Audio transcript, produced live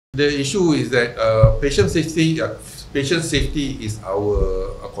The issue is that patient safety is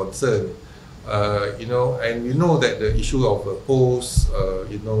our concern. And we know that the issue of post,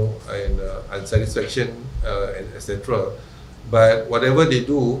 and unsatisfaction, and etc. But whatever they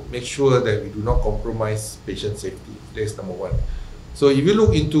do, make sure that we do not compromise patient safety. That's number one. So if you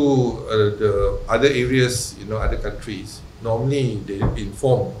look into the other areas, other countries, normally they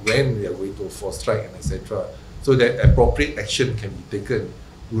inform when we are going to for strike and etc. So that appropriate action can be taken.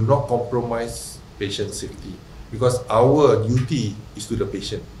 Do not compromise patient safety, because our duty is to the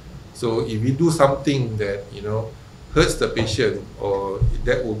patient. So if we do something that hurts the patient, or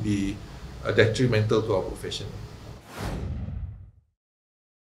that will be detrimental to our profession.